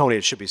people as Tony,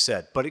 it should be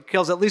said, but it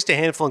kills at least a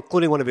handful,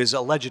 including one of his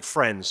alleged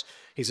friends.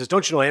 He says,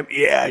 don't you know him?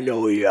 Yeah, I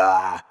know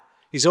ya.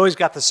 He's always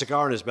got the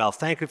cigar in his mouth.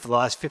 Thankfully, for the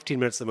last 15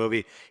 minutes of the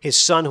movie, his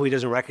son, who he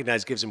doesn't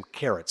recognize, gives him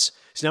carrots.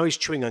 So now he's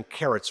chewing on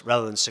carrots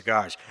rather than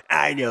cigars.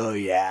 I know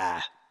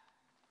ya.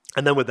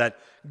 And then with that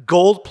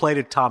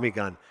gold-plated Tommy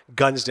gun,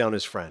 guns down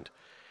his friend.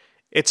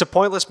 It's a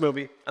pointless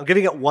movie. I'm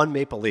giving it 1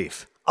 maple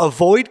leaf.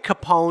 Avoid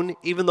Capone,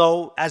 even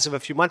though as of a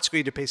few months ago you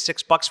had to pay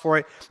 $6 for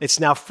it.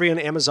 It's now free on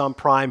Amazon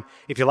Prime.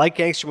 If you like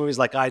gangster movies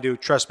like I do,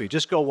 trust me,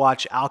 just go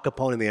watch Al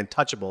Capone and the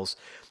Untouchables.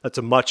 That's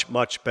a much,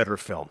 much better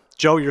film.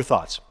 Joe, your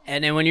thoughts?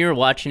 And then when you were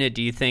watching it,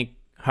 do you think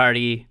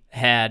Hardy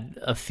had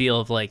a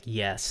feel of like,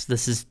 yes,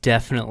 this is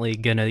definitely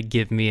going to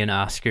give me an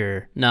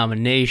Oscar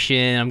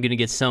nomination. I'm going to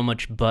get so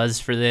much buzz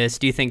for this.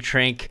 Do you think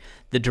Trank,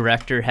 the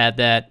director, had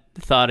that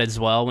thought as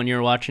well when you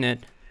were watching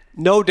it?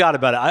 No doubt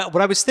about it.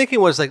 What I was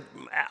thinking was like,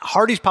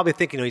 Hardy's probably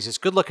thinking, he's this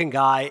good-looking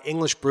guy,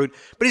 English brute,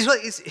 but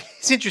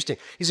he's interesting.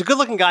 He's a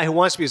good-looking guy who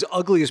wants to be as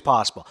ugly as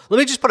possible. Let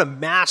me just put a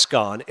mask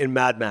on in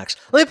Mad Max.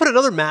 Let me put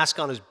another mask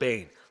on as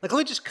Bane. Like, let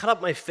me just cut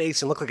up my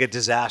face and look like a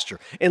disaster.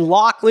 In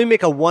Locke, let me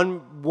make a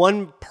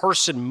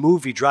one-person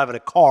movie driving a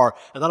car,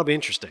 and that'll be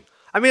interesting.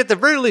 I mean, at the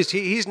very least,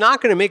 he's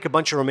not going to make a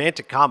bunch of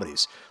romantic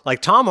comedies.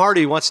 Like, Tom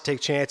Hardy wants to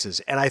take chances,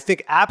 and I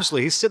think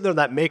absolutely he's sitting there in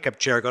that makeup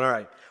chair going, all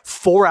right,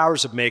 4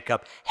 hours of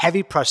makeup,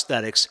 heavy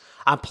prosthetics.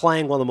 I'm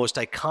playing one of the most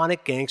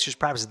iconic gangsters,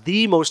 perhaps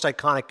the most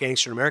iconic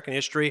gangster in American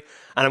history,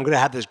 and I'm going to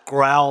have this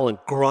growl and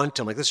grunt.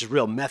 I'm like, this is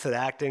real method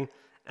acting.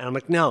 And I'm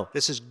like, no,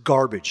 this is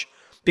garbage.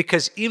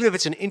 Because even if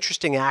it's an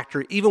interesting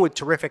actor, even with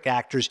terrific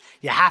actors,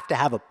 you have to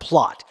have a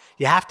plot.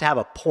 You have to have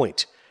a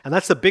point. And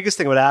that's the biggest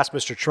thing I would ask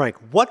Mr. Trank.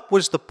 What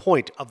was the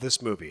point of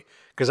this movie?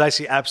 Because I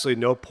see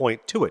absolutely no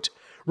point to it.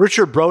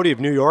 Richard Brody of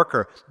New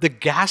Yorker, the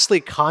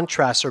ghastly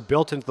contrasts are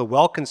built into the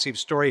well-conceived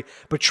story,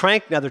 but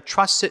Trank neither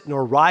trusts it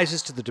nor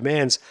rises to the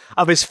demands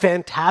of his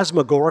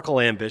phantasmagorical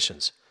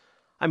ambitions.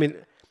 I mean,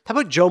 how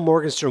about Joe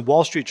Morgenstern,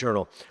 Wall Street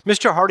Journal?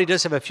 Mr. Hardy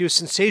does have a few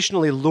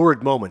sensationally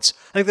lurid moments.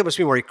 I think that must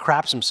be where he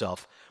craps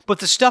himself. But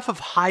the stuff of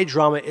high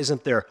drama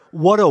isn't there.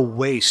 What a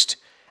waste,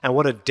 and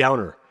what a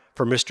downer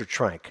for Mr.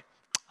 Trank.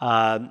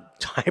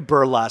 Ty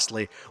Burr,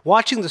 lastly,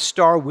 watching the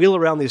star wheel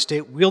around the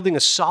estate wielding a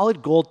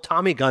solid gold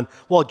Tommy gun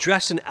while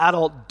dressed in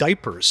adult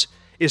diapers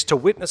is to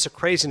witness a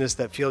craziness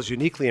that feels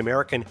uniquely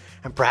American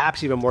and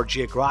perhaps even more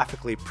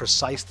geographically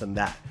precise than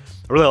that.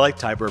 I really like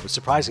Ty Burr, but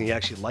surprisingly, he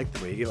actually liked the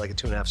movie. He gave it like a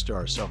 2.5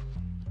 stars. So,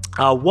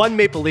 one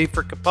Maple Leaf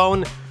for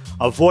Capone.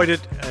 Avoid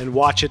it and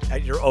watch it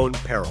at your own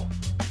peril.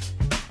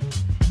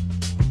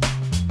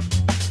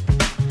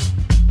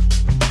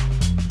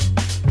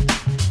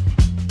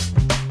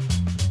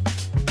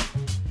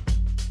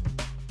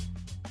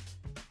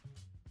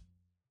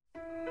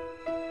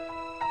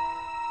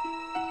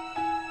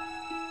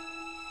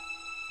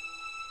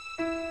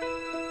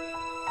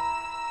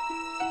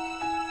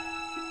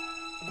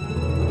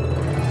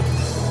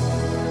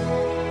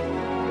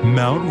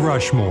 Mount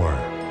Rushmore.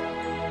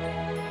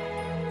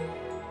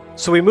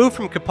 So we moved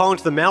from Capone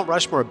to the Mount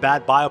Rushmore of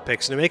bad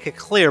biopics, and to make it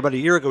clear, about a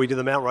year ago we did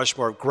the Mount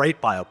Rushmore of great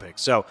biopics.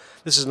 So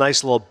this is a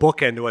nice little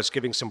bookend to us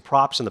giving some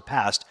props in the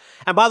past.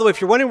 And by the way,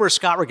 if you're wondering where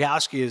Scott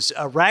Rogowsky is,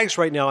 Rag's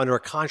right now under a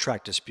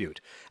contract dispute.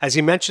 As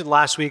he mentioned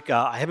last week,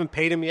 I haven't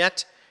paid him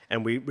yet,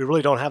 and we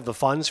really don't have the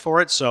funds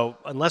for it. So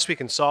unless we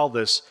can solve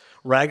this,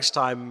 Rag's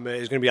time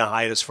is going to be on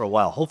hiatus for a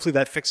while. Hopefully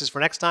that fixes for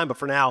next time, but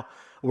for now,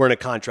 we're in a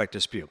contract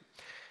dispute.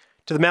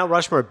 To the Mount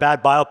Rushmore of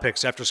bad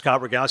biopics after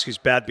Scott Rogowsky's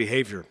bad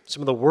behavior.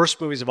 Some of the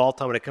worst movies of all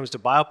time when it comes to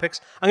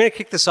biopics. I'm going to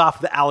kick this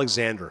off with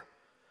Alexander.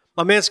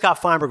 My man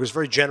Scott Feinberg was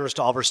very generous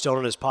to Oliver Stone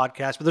on his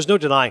podcast, but there's no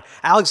denying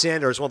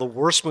Alexander is one of the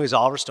worst movies of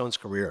Oliver Stone's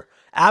career.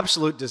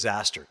 Absolute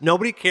disaster.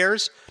 Nobody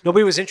cares.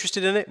 Nobody was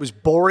interested in it. It was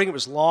boring. It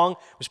was long.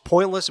 It was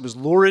pointless. It was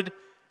lurid.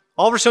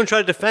 Oliver Stone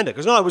tried to defend it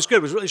because, no, it was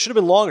good. It should have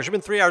been longer. It should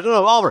have been 3 hours.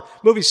 No, Oliver,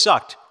 movie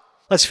sucked.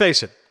 Let's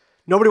face it.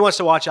 Nobody wants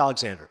to watch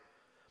Alexander.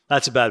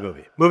 That's a bad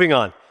movie. Moving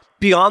on.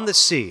 Beyond the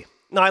Sea.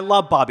 Now, I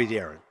love Bobby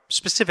Darin,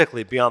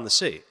 specifically Beyond the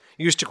Sea.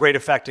 Used to great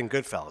effect in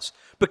Goodfellas.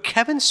 But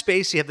Kevin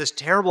Spacey had this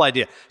terrible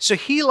idea. So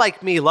he,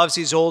 like me, loves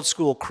these old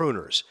school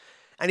crooners.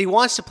 And he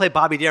wants to play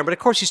Bobby Darin, but of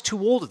course he's too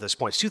old at this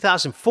point. It's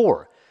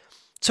 2004.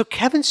 So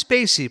Kevin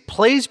Spacey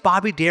plays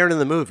Bobby Darin in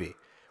the movie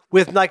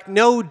with like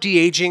no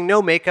de-aging,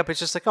 no makeup. It's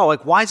just like, oh,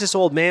 like why is this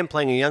old man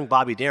playing a young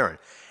Bobby Darin?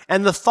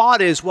 And the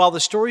thought is, well, the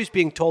story is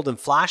being told in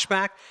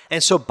flashback,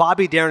 and so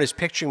Bobby Darin is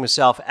picturing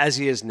himself as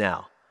he is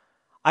now.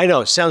 I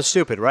know, sounds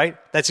stupid, right?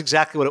 That's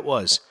exactly what it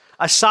was.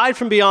 Aside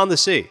from Beyond the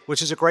Sea,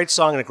 which is a great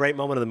song and a great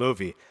moment of the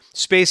movie,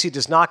 Spacey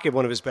does not give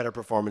one of his better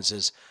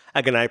performances.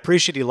 Again, I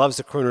appreciate he loves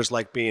the crooners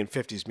like me in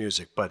 50s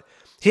music, but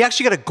he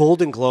actually got a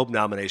Golden Globe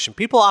nomination.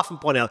 People often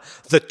point out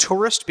The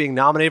Tourist being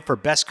nominated for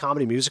Best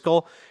Comedy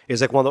Musical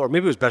is like one of the, or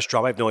maybe it was Best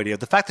Drama, I have no idea.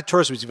 The fact that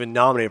Tourist was even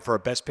nominated for a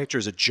Best Picture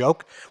is a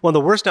joke. One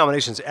of the worst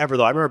nominations ever,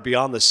 though. I remember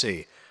Beyond the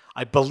Sea.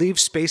 I believe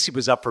Spacey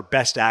was up for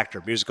Best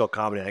Actor, Musical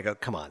Comedy, and I go,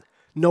 come on.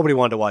 Nobody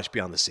wanted to watch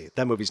Beyond the Sea.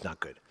 That movie's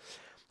not good.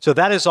 So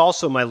that is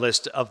also my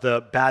list of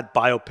the bad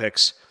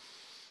biopics.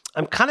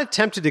 I'm kind of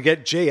tempted to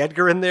get J.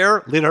 Edgar in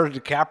there, Leonardo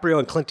DiCaprio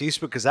and Clint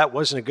Eastwood, because that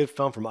wasn't a good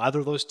film from either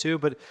of those two,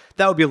 but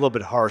that would be a little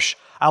bit harsh.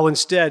 I'll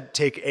instead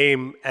take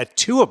aim at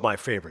two of my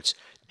favorites.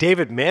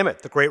 David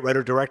Mamet, the great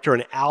writer-director,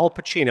 and Al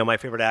Pacino, my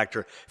favorite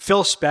actor.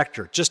 Phil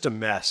Spector, just a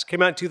mess.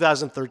 Came out in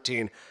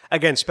 2013.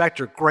 Again,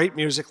 Spector, great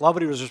music. Love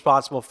what he was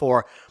responsible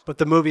for, but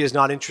the movie is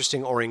not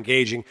interesting or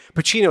engaging.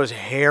 Pacino's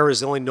hair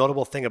is the only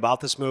notable thing about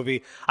this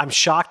movie. I'm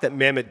shocked that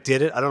Mamet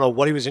did it. I don't know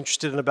what he was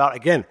interested in about.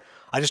 Again,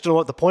 I just don't know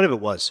what the point of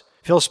it was.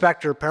 Phil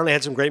Spector apparently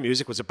had some great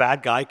music, was a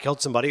bad guy, killed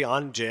somebody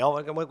on jail.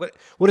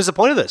 What is the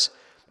point of this?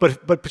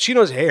 But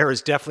Pacino's hair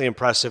is definitely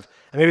impressive,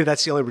 and maybe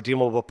that's the only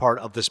redeemable part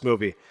of this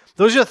movie.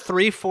 Those are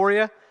three for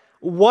you.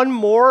 One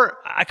more,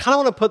 I kind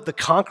of want to put The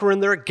Conqueror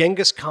in there,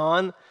 Genghis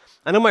Khan.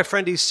 I know my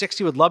friend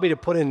E60 would love me to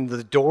put in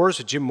The Doors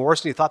with Jim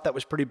Morrison. He thought that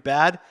was pretty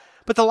bad.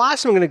 But the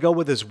last one I'm going to go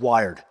with is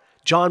Wired,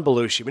 John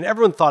Belushi. I mean,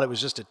 everyone thought it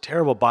was just a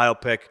terrible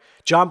biopic.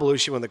 John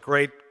Belushi, one of the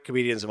great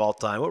comedians of all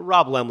time.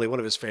 Rob Lemley, one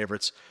of his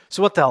favorites.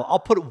 So what the hell? I'll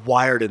put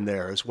Wired in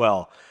there as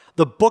well.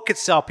 The book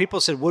itself,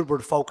 people said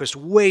Woodward focused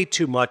way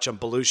too much on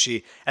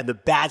Belushi and the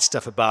bad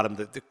stuff about him,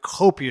 the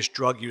copious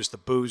drug use, the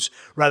booze,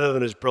 rather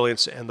than his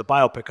brilliance. And the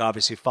biopic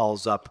obviously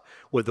follows up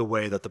with the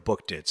way that the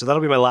book did. So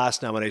that'll be my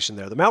last nomination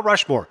there. The Mount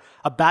Rushmore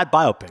of bad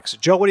biopics.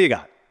 Joe, what do you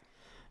got?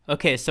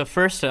 Okay, so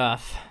first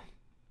off,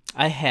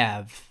 I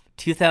have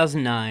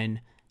 2009,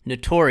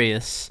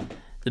 Notorious,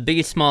 the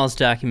Biggie Smalls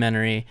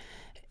documentary.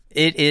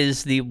 It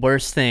is the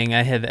worst thing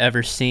I have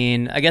ever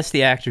seen. I guess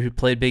the actor who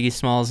played Biggie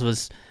Smalls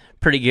was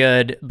pretty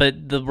good,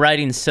 but the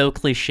writing's so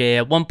cliche.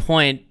 At one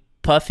point,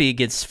 Puffy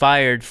gets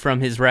fired from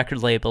his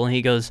record label, and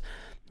he goes,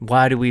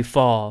 "Why do we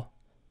fall?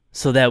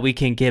 so that we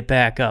can get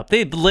back up.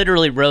 They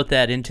literally wrote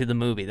that into the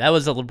movie. That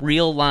was a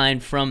real line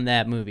from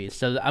that movie.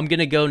 So I'm going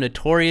to go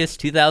Notorious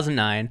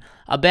 2009.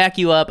 I'll back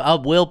you up. I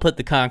will put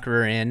The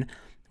Conqueror in,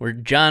 where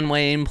John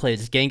Wayne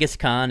plays Genghis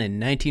Khan in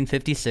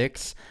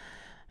 1956.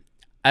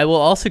 I will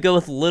also go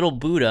with Little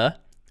Buddha,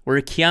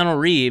 where Keanu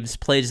Reeves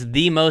plays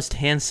the most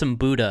handsome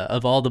Buddha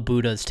of all the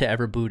Buddhas to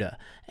ever Buddha.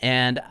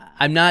 And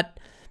I'm not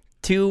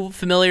too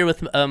familiar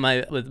with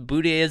with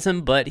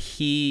Buddhism, but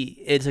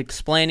he is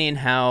explaining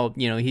how,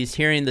 he's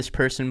hearing this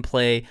person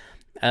play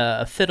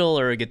a fiddle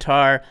or a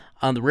guitar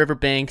on the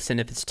riverbanks, and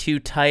if it's too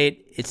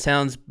tight, it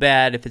sounds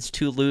bad. If it's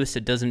too loose,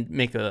 it doesn't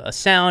make a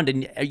sound,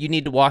 and you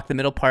need to walk the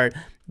middle part.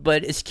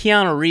 But it's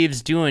Keanu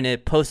Reeves doing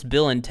it post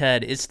Bill and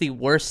Ted. It's the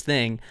worst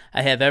thing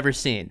I have ever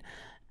seen.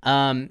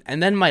 And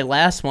then my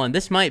last one,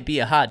 this might be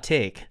a hot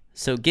take,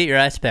 so get your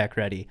ice pack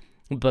ready.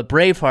 But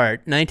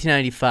Braveheart,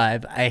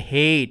 1995, I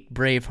hate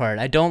Braveheart.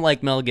 I don't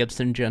like Mel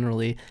Gibson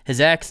generally. His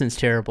accent's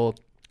terrible.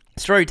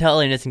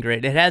 Storytelling isn't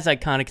great. It has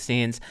iconic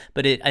scenes,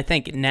 but I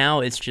think now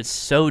it's just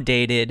so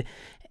dated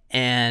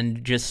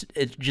and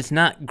it's just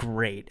not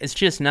great. It's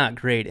just not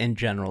great in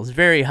general. It's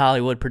very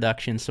Hollywood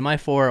production. So my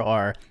four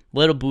are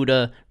Little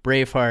Buddha,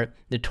 Braveheart,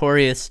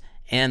 Notorious,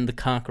 and The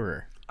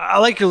Conqueror. I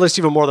like your list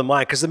even more than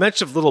mine because the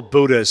mention of Little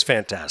Buddha is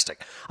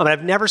fantastic. I mean,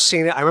 I've never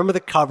seen it. I remember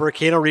the cover.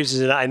 Keanu Reeves is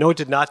in it. I know it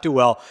did not do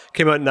well.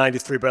 Came out in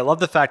 93, but I love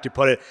the fact you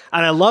put it.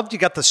 And I loved you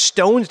got the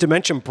Stones to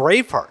mention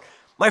Braveheart.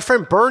 My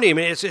friend Bernie, I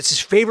mean, it's his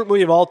favorite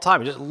movie of all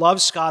time. He just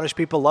loves Scottish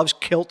people, loves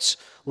kilts,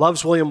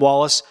 loves William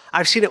Wallace.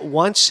 I've seen it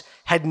once,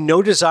 had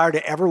no desire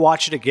to ever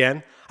watch it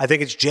again. I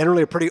think it's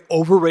generally a pretty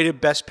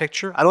overrated Best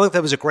Picture. I don't think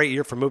that was a great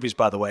year for movies,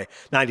 by the way,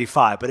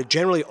 95, but a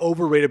generally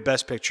overrated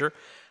Best Picture.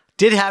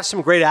 Did have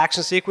some great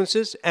action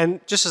sequences, and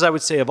just as I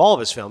would say of all of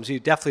his films, he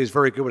definitely is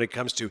very good when it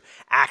comes to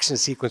action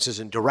sequences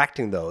and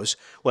directing those,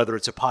 whether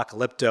it's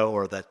Apocalypto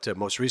or that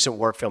most recent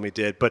war film he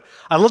did. But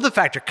I love the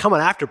fact you're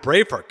coming after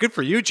Braveheart. Good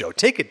for you, Joe.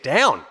 Take it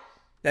down.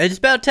 It's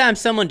about time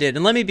someone did,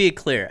 and let me be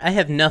clear, I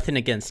have nothing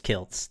against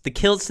kilts. The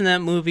kilts in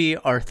that movie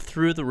are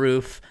through the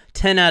roof,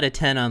 10 out of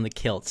 10 on the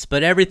kilts,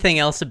 but everything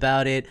else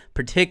about it,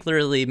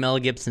 particularly Mel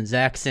Gibson's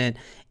accent,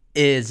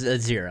 is a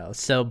 0.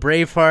 So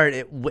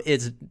Braveheart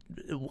is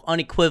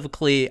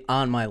unequivocally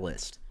on my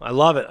list. I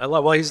love it.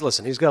 Well, he's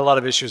got a lot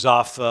of issues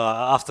off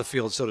the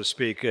field, so to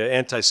speak.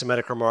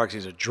 Anti-Semitic remarks.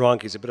 He's a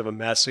drunk. He's a bit of a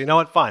mess. So you know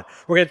what? Fine.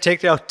 We're going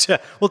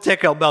to we'll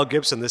take out Mel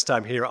Gibson this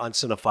time here on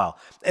Cinephile.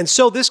 And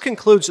so this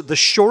concludes the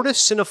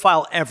shortest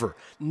Cinephile ever.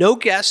 No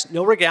guests,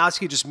 no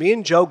Rogalski, just me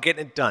and Joe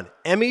getting it done.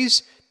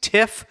 Emmys,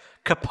 TIFF,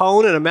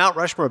 Capone, and a Mount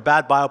Rushmore of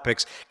bad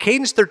biopics.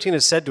 Cadence 13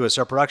 has said to us,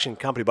 our production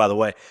company, by the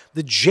way,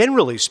 that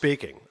generally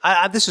speaking,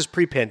 this is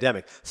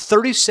pre-pandemic,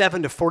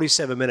 37 to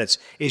 47 minutes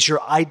is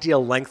your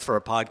ideal length for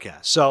a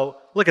podcast. So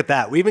look at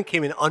that. We even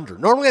came in under.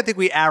 Normally, I think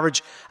we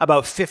average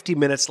about 50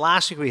 minutes.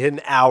 Last week, we hit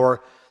an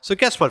hour. So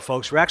guess what,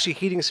 folks? We're actually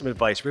heeding some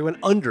advice. We went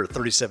under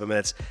 37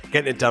 minutes,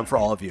 getting it done for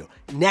all of you.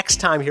 Next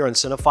time here on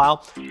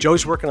Cinephile,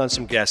 Joe's working on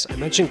some guests. I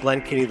mentioned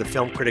Glenn Keaney, the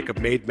film critic of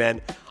Made Men.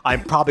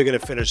 I'm probably going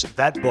to finish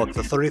that book,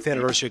 the 30th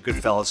anniversary of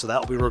Goodfellas, so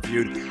that will be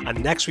reviewed on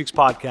next week's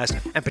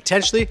podcast. And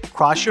potentially,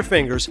 cross your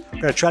fingers,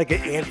 we're going to try to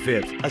get Aunt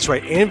Viv. That's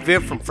right, Aunt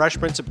Viv from Fresh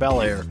Prince of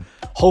Bel-Air.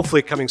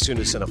 Hopefully coming soon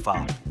to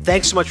Cinephile.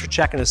 Thanks so much for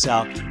checking us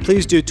out.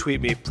 Please do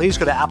tweet me. Please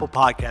go to Apple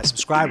Podcasts,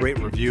 subscribe, rate,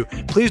 and review.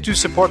 Please do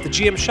support the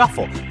GM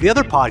Shuffle, the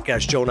other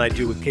podcast Joe and I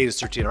do with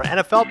Cadence 13, our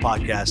NFL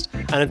podcast.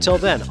 And until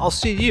then, I'll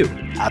see you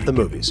at the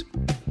movies.